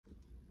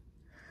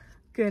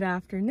Good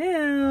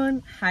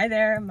afternoon. Hi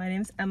there. My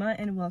name's Emma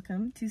and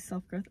welcome to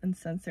Self Growth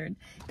Uncensored.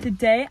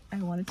 Today I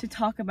wanted to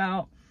talk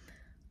about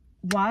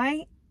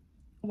why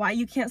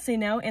you can't say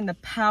no and the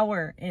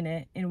power in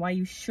it and why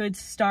you should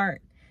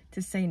start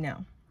to say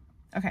no.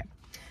 Okay.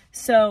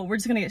 So we're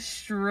just going to get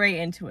straight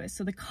into it.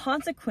 So the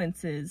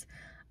consequences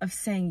of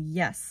saying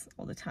yes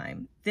all the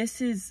time.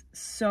 This is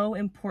so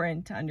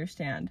important to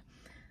understand.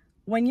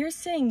 When you're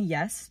saying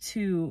yes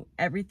to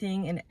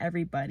everything and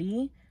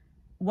everybody,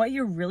 what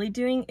you're really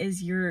doing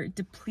is you're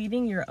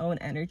depleting your own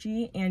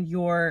energy and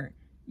you're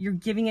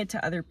giving it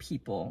to other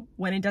people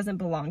when it doesn't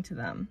belong to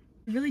them.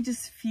 You're really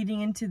just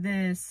feeding into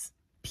this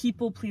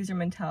people pleaser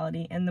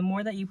mentality, and the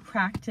more that you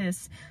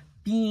practice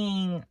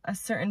being a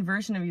certain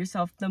version of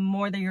yourself, the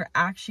more that you're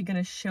actually going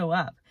to show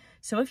up.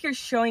 So if you're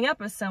showing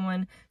up as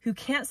someone who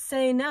can't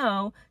say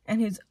no and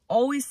who's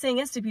always saying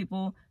yes to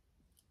people,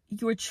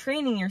 you're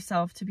training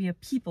yourself to be a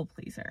people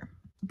pleaser.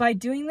 By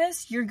doing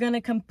this, you're going to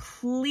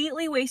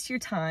completely waste your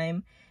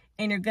time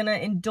and you're going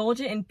to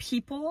indulge it in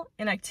people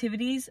and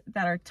activities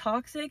that are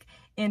toxic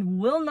and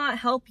will not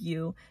help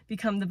you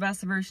become the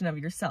best version of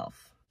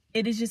yourself.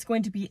 It is just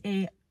going to be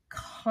a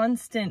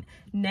constant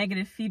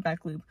negative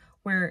feedback loop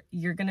where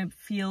you're going to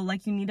feel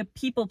like you need to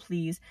people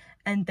please,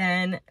 and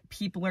then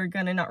people are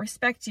going to not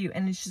respect you,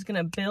 and it's just going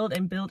to build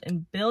and build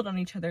and build on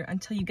each other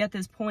until you get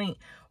this point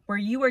where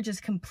you are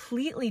just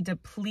completely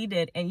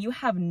depleted and you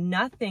have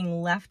nothing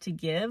left to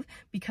give,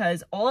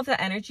 because all of that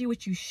energy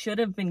which you should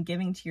have been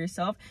giving to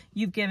yourself,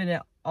 you've given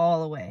it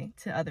all away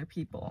to other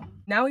people.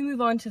 Now we move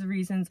on to the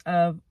reasons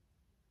of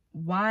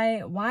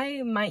why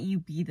might you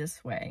be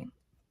this way.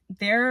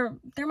 There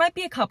might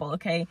be a couple,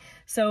 okay?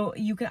 So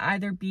you could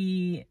either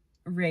be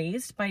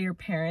raised by your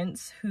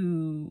parents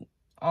who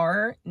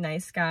are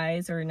nice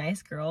guys or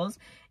nice girls,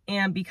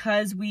 and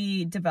because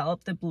we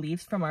develop the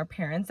beliefs from our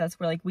parents, that's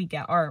where like we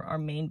get our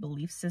main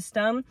belief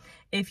system.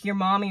 If your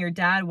mom or your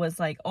dad was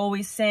like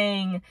always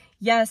saying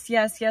yes,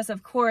 yes, yes,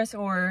 of course,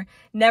 or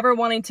never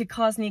wanting to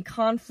cause any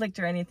conflict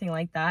or anything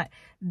like that,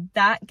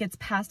 that gets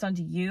passed on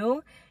to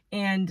you,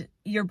 and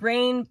your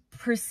brain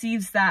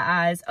perceives that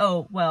as,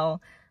 oh,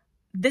 well,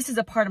 this is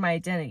a part of my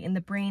identity. And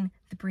the brain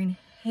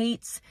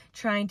hates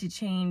trying to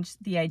change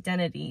the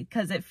identity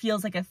because it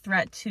feels like a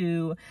threat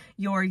to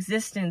your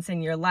existence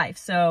in your life.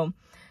 So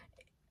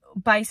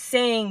by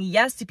saying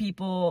yes to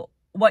people,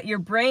 what your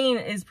brain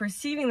is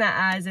perceiving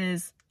that as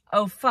is,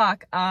 oh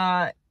fuck,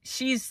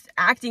 she's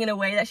acting in a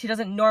way that she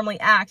doesn't normally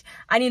act.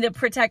 I need to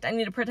protect. I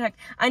need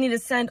to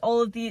send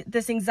all of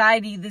this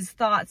anxiety, these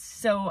thoughts,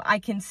 so I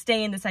can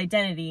stay in this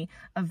identity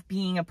of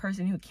being a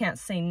person who can't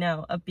say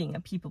no, of being a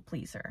people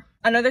pleaser.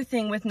 Another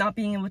thing with not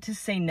being able to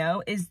say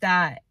no is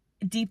that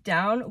deep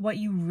down, what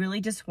you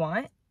really just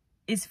want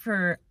is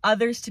for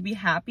others to be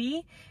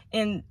happy,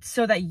 and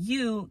so that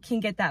you can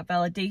get that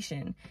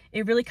validation.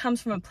 It really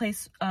comes from a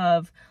place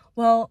of,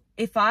 well,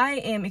 if I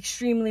am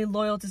extremely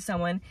loyal to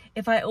someone,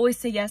 if I always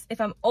say yes,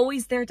 if I'm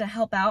always there to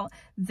help out,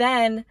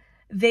 then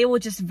they will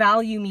just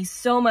value me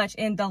so much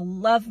and they'll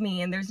love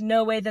me, and there's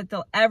no way that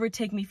they'll ever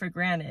take me for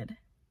granted.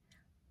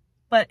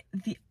 But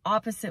the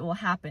opposite will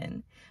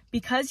happen.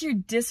 Because you're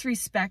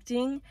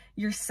disrespecting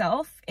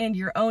yourself and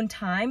your own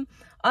time,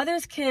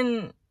 others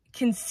can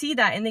see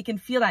that and they can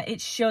feel that.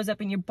 It shows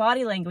up in your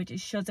body language, it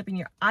shows up in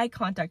your eye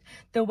contact,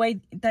 the way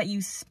that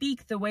you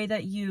speak, the way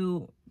that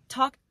you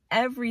talk,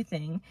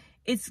 everything.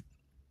 It's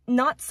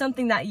not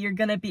something that you're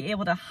going to be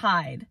able to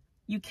hide.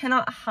 You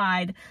cannot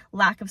hide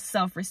lack of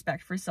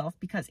self-respect for self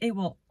because it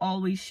will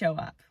always show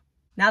up.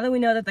 Now that we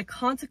know that the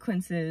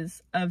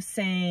consequences of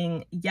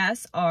saying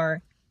yes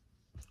are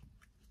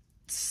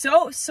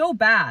so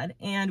bad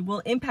and will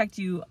impact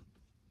you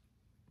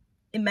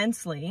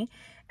immensely,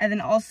 and then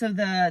also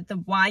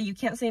the why you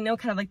can't say no,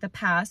 kind of like the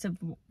past of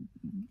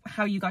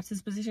how you got to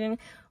this position,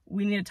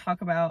 we need to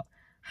talk about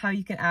how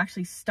you can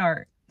actually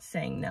start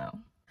saying no.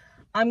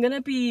 I'm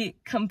gonna be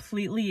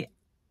completely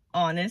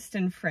honest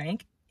and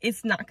frank.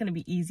 It's not gonna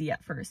be easy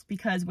at first,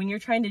 because when you're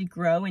trying to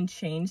grow and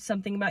change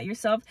something about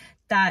yourself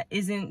that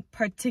isn't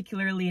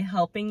particularly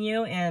helping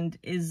you and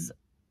is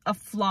a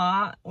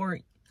flaw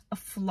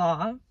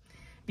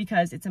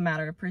because it's a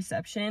matter of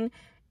perception,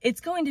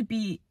 it's going to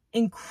be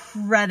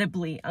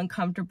incredibly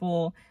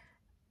uncomfortable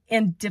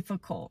and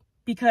difficult,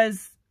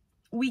 because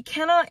we're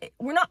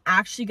not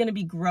actually going to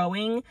be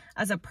growing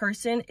as a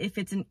person if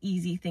it's an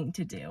easy thing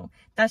to do.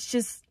 That's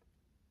just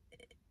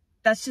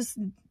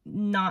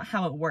not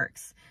how it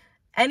works.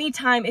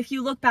 Anytime, if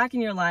you look back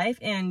in your life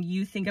and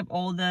you think of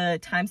all the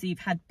times that you've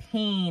had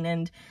pain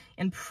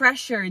and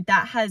pressure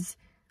that has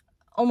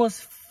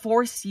almost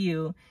forced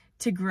you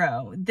to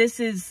grow, this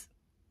is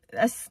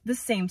the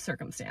same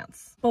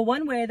circumstance. But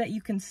one way that you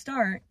can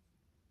start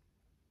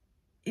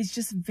is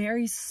just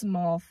very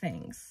small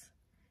things.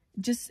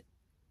 Just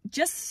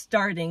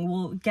starting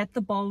will get the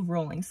ball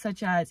rolling,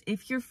 such as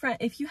if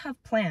you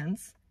have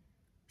plans,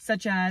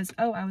 such as,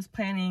 oh, I was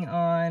planning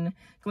on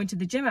going to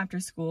the gym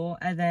after school,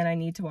 and then I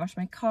need to wash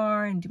my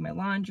car and do my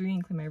laundry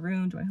and clean my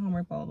room, do my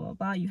homework, blah, blah, blah,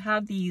 blah. You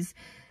have these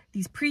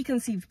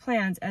preconceived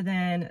plans, and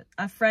then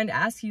a friend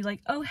asks you like,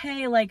 oh,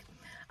 hey, like,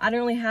 I don't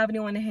really have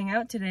anyone to hang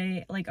out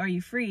today. Like, are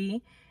you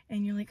free?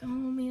 And you're like, oh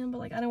man, but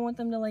like, I don't want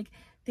them to like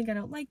think I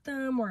don't like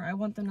them, or I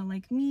want them to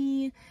like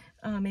me.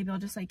 Maybe I'll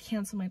just like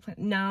cancel my plan.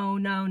 No,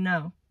 no,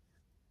 no.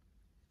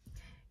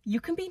 You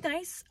can be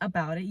nice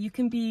about it. You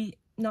can be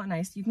not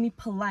nice. You can be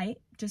polite.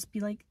 Just be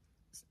like,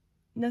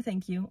 no,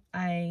 thank you.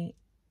 I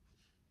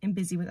am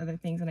busy with other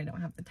things and I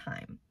don't have the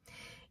time.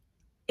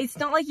 It's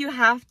not like you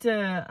have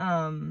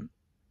to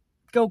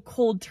go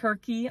cold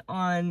turkey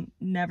on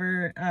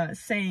never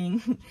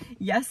saying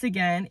yes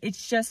again.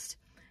 It's just,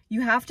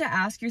 you have to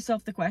ask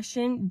yourself the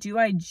question, do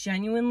I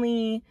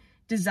genuinely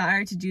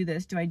desire to do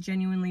this? Do I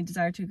genuinely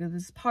desire to go to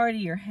this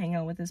party or hang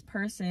out with this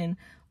person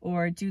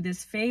or do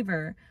this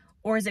favor?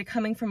 Or is it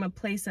coming from a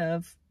place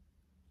of,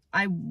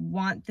 I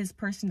want this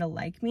person to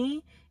like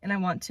me and I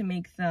want to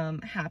make them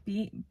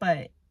happy,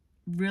 but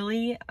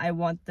really I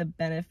want the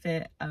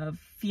benefit of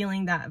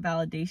feeling that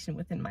validation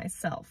within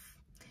myself.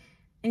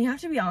 And you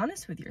have to be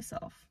honest with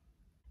yourself.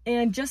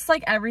 And just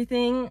like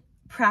everything,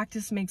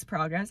 practice makes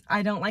progress.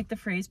 I don't like the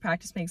phrase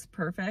practice makes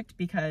perfect,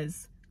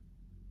 because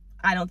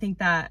I don't think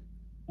that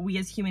we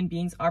as human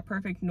beings are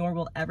perfect, nor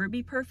will ever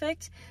be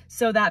perfect.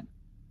 So that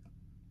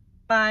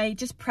by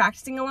just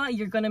practicing a lot,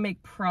 you're going to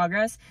make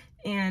progress,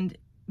 and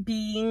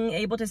being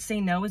able to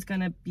say no is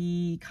going to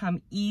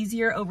become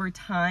easier over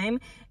time,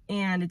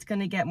 and it's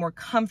going to get more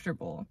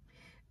comfortable.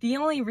 The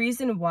only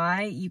reason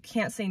why you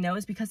can't say no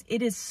is because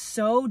it is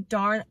so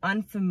darn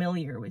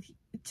unfamiliar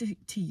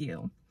to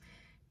you.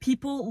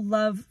 People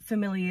love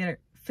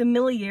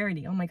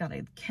familiarity. Oh my God,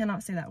 I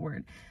cannot say that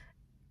word.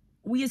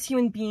 We as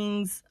human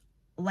beings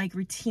like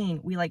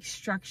routine, we like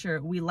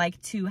structure, we like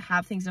to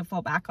have things to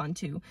fall back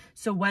onto.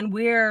 So when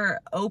we're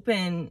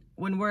opened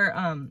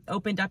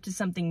up to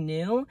something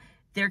new,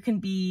 there can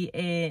be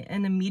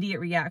an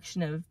immediate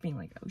reaction of being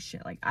like, oh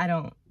shit, like I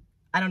don't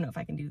know if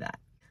I can do that.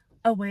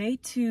 A way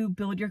to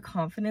build your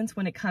confidence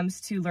when it comes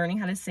to learning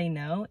how to say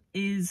no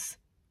is,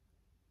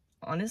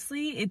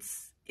 honestly,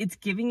 it's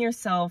giving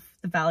yourself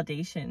the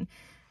validation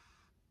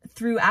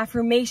through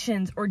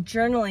affirmations or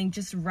journaling,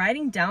 just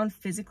writing down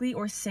physically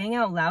or saying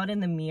out loud in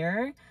the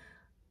mirror,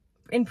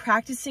 and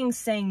practicing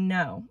saying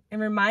no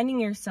and reminding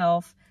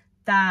yourself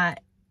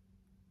that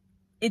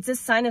it's a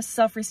sign of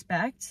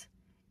self-respect.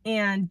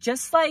 And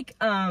just like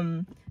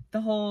the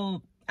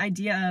whole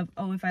idea of,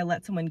 oh, if I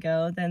let someone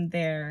go, then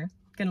they're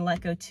gonna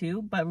let go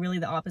too, but really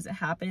the opposite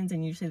happens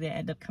and usually they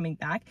end up coming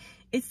back.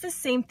 It's the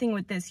same thing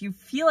with this. You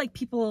feel like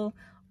people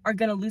are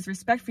gonna lose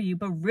respect for you,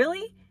 but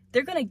really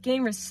they're gonna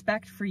gain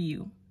respect for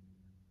you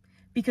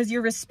because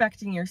you're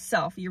respecting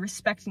yourself, you're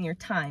respecting your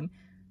time.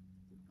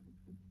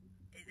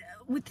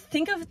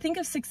 Think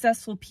of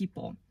successful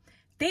people.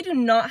 They do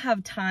not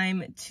have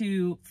time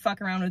to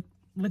fuck around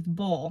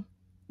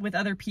with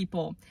other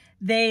people.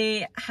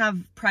 They have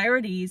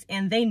priorities,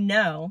 and they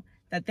know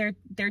that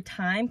their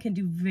time can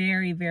do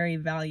very, very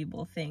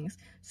valuable things.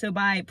 So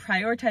by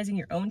prioritizing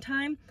your own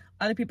time,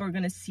 other people are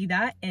going to see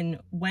that, and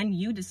when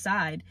you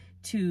decide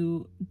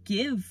to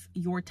give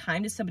your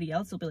time to somebody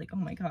else, they'll be like, oh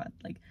my God,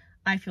 like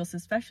I feel so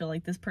special.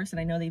 Like this person,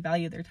 I know they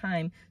value their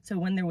time. So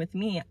when they're with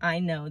me, I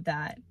know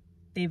that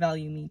they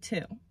value me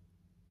too.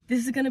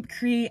 This is going to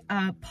create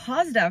a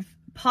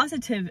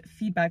positive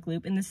feedback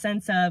loop, in the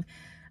sense of,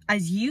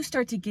 as you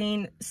start to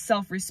gain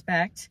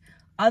self-respect,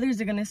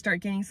 others are going to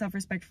start gaining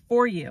self-respect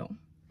for you.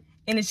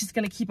 And it's just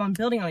going to keep on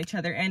building on each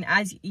other. And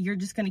as you're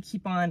just going to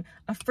keep on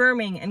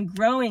affirming and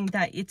growing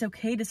that it's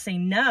okay to say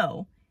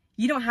no,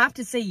 you don't have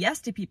to say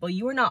yes to people.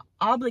 You are not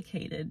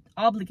obligated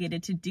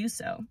to do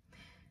so.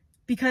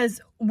 Because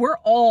we're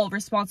all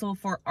responsible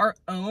for our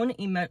own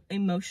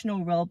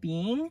emotional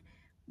well-being.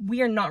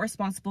 We are not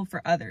responsible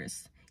for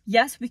others.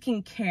 Yes, we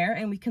can care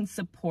and we can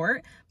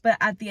support, but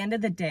at the end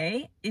of the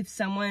day, if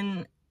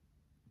someone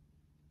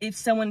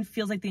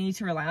feels like they need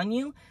to rely on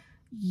you,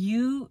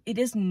 it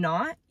is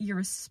not your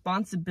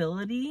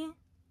responsibility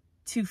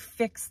to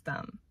fix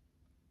them.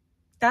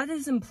 That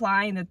is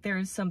implying that there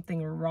is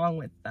something wrong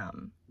with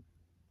them.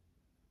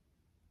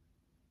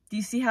 Do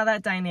you see how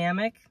that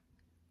dynamic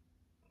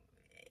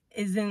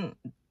isn't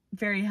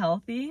very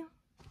healthy?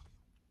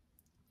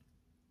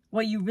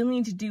 What you really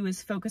need to do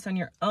is focus on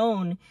your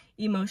own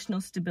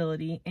emotional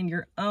stability and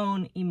your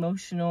own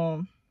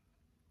emotional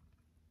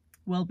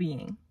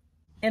well-being.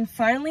 And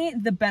finally,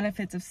 the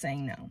benefits of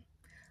saying no.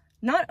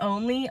 Not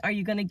only are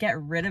you going to get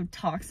rid of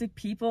toxic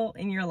people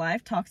in your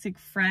life, toxic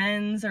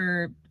friends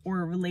or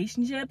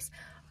relationships,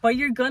 but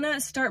you're going to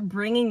start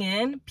bringing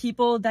in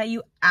people that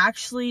you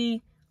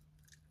actually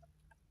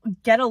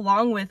get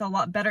along with a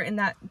lot better and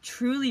that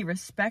truly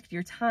respect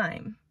your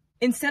time.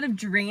 Instead of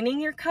draining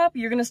your cup,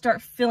 you're going to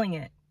start filling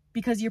it,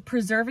 because you're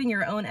preserving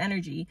your own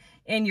energy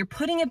and you're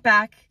putting it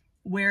back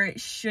where it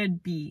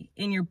should be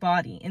in your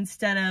body,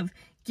 instead of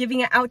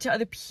giving it out to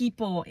other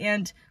people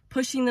and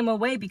pushing them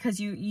away, because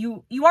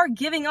you are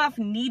giving off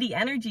needy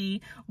energy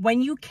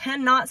when you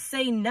cannot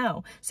say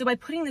no. So by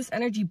putting this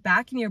energy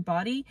back in your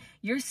body,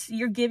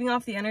 you're giving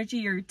off the energy,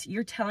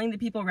 you're telling the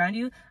people around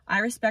you, I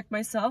respect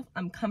myself,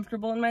 I'm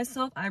comfortable in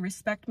myself, I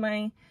respect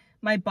my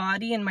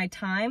body and my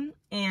time,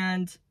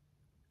 and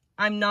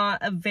I'm not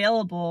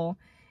available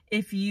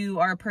if you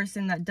are a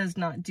person that does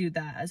not do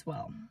that as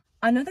well.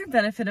 Another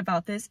benefit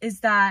about this is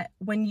that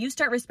when you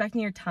start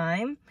respecting your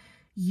time,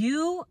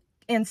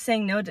 and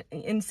saying no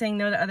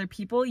to other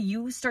people,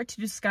 you start to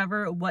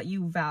discover what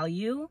you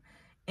value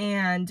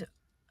and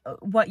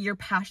what your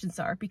passions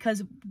are.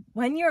 Because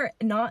when you're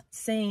not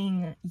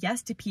saying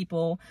yes to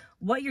people,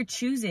 what you're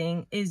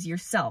choosing is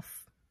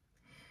yourself.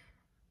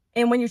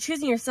 And when you're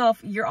choosing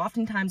yourself, you're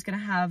oftentimes going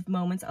to have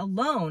moments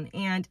alone.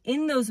 And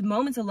in those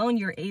moments alone,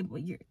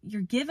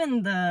 you're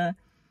given the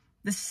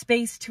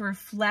space to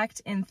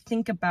reflect and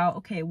think about,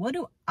 okay, what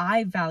do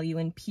I value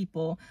in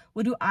people?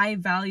 What do I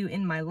value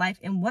in my life?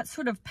 And what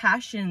sort of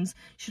passions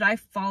should I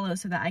follow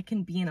so that I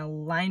can be in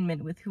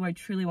alignment with who I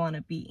truly want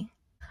to be?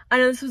 I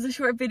know this was a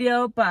short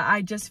video, but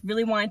I just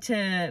really wanted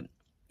to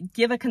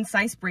give a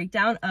concise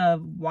breakdown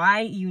of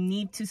why you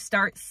need to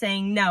start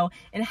saying no,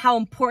 and how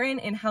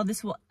important and how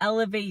this will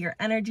elevate your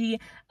energy,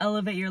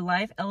 elevate your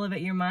life,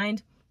 elevate your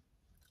mind,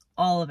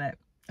 all of it.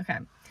 Okay.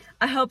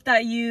 I hope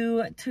that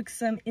you took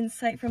some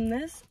insight from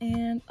this,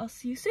 and I'll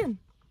see you soon.